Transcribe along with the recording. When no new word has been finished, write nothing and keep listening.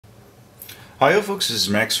Hi folks, this is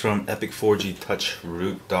Max from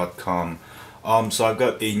Epic4GTouchRoot.com. So I've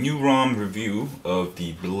got a new ROM review of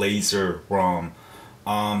the Blazer ROM.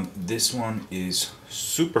 This one is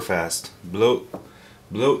super fast. Bloatware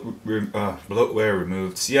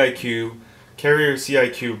removed. CIQ, carrier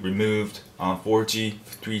CIQ removed. 4G,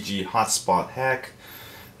 3G hotspot hack.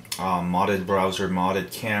 Modded browser,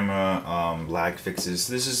 modded camera, lag fixes.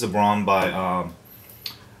 This is the ROM by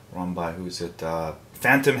who is it?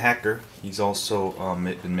 Phantom Hacker. He's also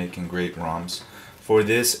been making great ROMs for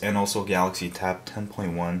this, and also Galaxy Tab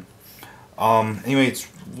 10.1. Anyway, it's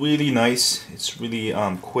really nice. It's really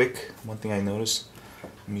quick. One thing I noticed.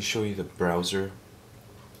 Let me show you the browser.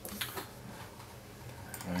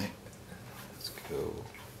 Alright, let's go.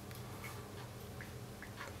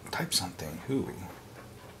 Type something. Who?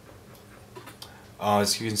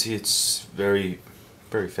 As you can see, it's very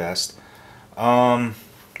fast. Let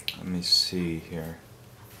me see here.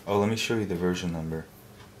 Oh, let me show you the version number.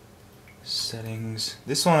 Settings.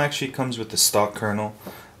 This one actually comes with the stock kernel.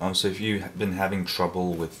 So if you've been having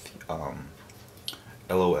trouble with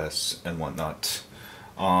LOS and whatnot,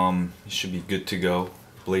 you should be good to go.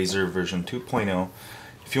 Blazer version 2.0.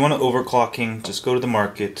 If you want overclocking, just go to the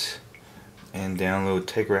market and download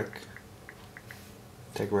Tegrec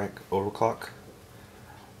overclock.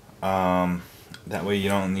 That way you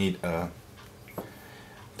don't need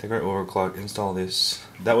Tegrec overclock. Install this.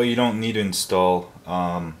 That way you don't need to install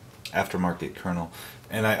aftermarket kernel.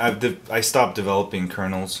 And I stopped developing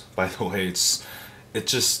kernels. By the way, it's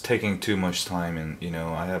just taking too much time, and you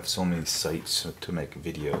know I have so many sites to make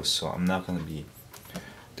videos, so I'm not going to be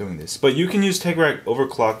doing this. But you can use Tegrec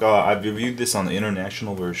overclock. I've reviewed this on the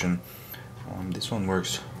international version. This one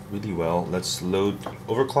works really well. Let's load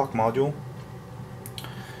overclock module.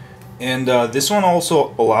 And this one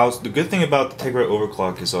also allows, the good thing about the Tegrec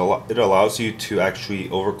overclock is it allows you to actually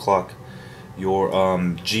overclock your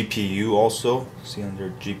GPU also. See under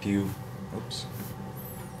GPU, oops.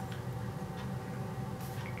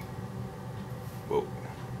 Whoa,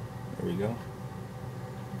 there we go.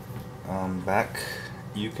 Back,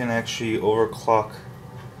 you can actually overclock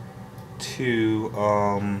to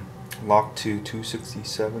lock to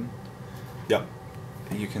 267. Yep,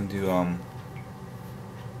 you can do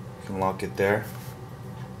lock it there,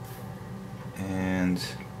 and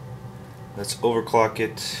let's overclock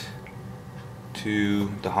it to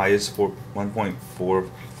the highest for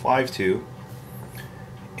 1.452,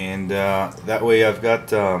 and that way I've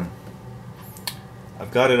got it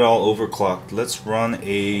all overclocked. Let's run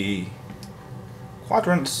a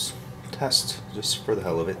quadrants test just for the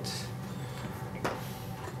hell of it,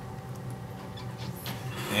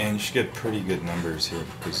 and you should get pretty good numbers here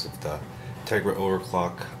because of the Tegrec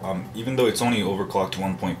overclock. Even though it's only overclocked to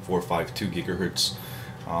 1.452 gigahertz,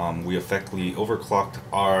 we effectively overclocked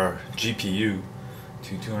our GPU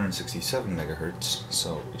to 267 megahertz,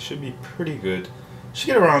 so it should be pretty good. Should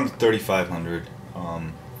get around 3500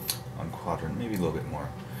 on quadrant, maybe a little bit more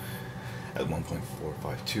at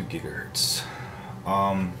 1.452 gigahertz.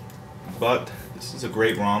 But this is a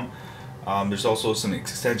great ROM. There's also some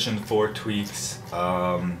extension for tweaks.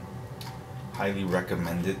 Highly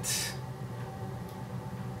recommend it.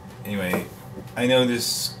 Anyway, I know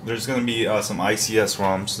there's going to be some ICS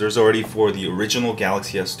ROMs. There's already for the original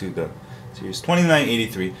Galaxy S2, the series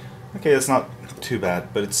 2983. Okay, that's not too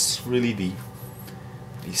bad, but it's really the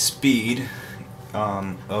speed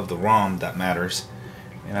of the ROM that matters,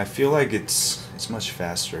 and I feel like it's much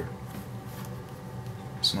faster.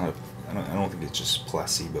 It's not. I don't think it's just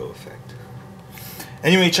placebo effect.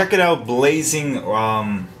 Anyway, check it out, Blazer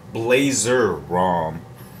ROM.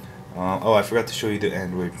 Oh, I forgot to show you the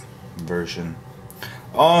Android version.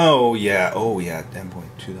 Oh yeah,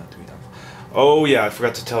 10.2.3. Oh yeah, I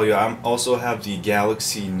forgot to tell you, I also have the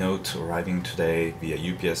Galaxy Note arriving today via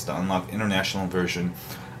UPS, the unlocked international version.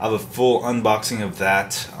 I have a full unboxing of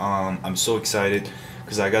that. I'm so excited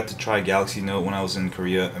because I got to try Galaxy Note when I was in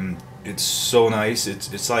Korea, and it's so nice.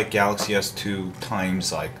 It's like Galaxy S2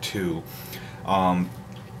 times like 2.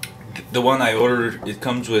 The one I ordered, it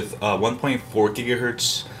comes with 1.4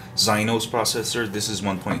 gigahertz Exynos processor. This is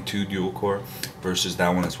 1.2 dual core versus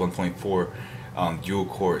that one is 1.4 dual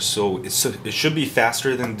core. So it should be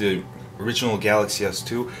faster than the original Galaxy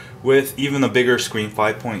S2 with even a bigger screen,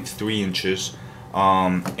 5.3 inches,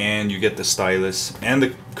 and you get the stylus. And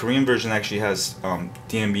the Korean version actually has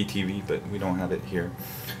DMB TV, but we don't have it here,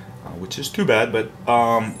 which is too bad. But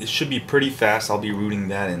it should be pretty fast. I'll be rooting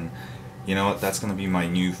that, and you know what? That's gonna be my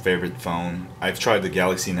new favorite phone. I've tried the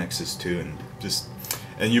Galaxy Nexus 2,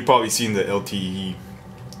 and you've probably seen the LTE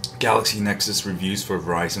Galaxy Nexus reviews for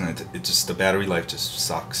Verizon. It just, the battery life just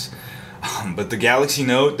sucks. But the Galaxy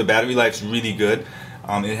Note, the battery life's really good.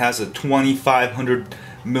 It has a 2500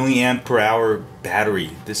 milliamp per hour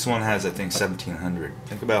battery. This one has, I think, 1700.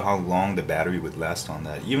 Think about how long the battery would last on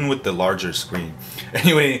that, even with the larger screen.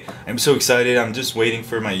 Anyway, I'm so excited. I'm just waiting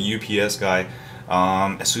for my UPS guy.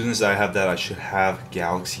 As soon as I have that, I should have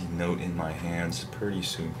Galaxy Note in my hands pretty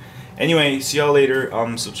soon. Anyway, see y'all later.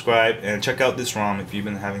 Subscribe and check out this ROM if you've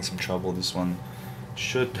been having some trouble. This one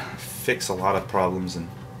should fix a lot of problems and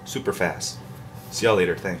super fast. See y'all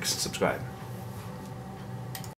later. Thanks. Subscribe.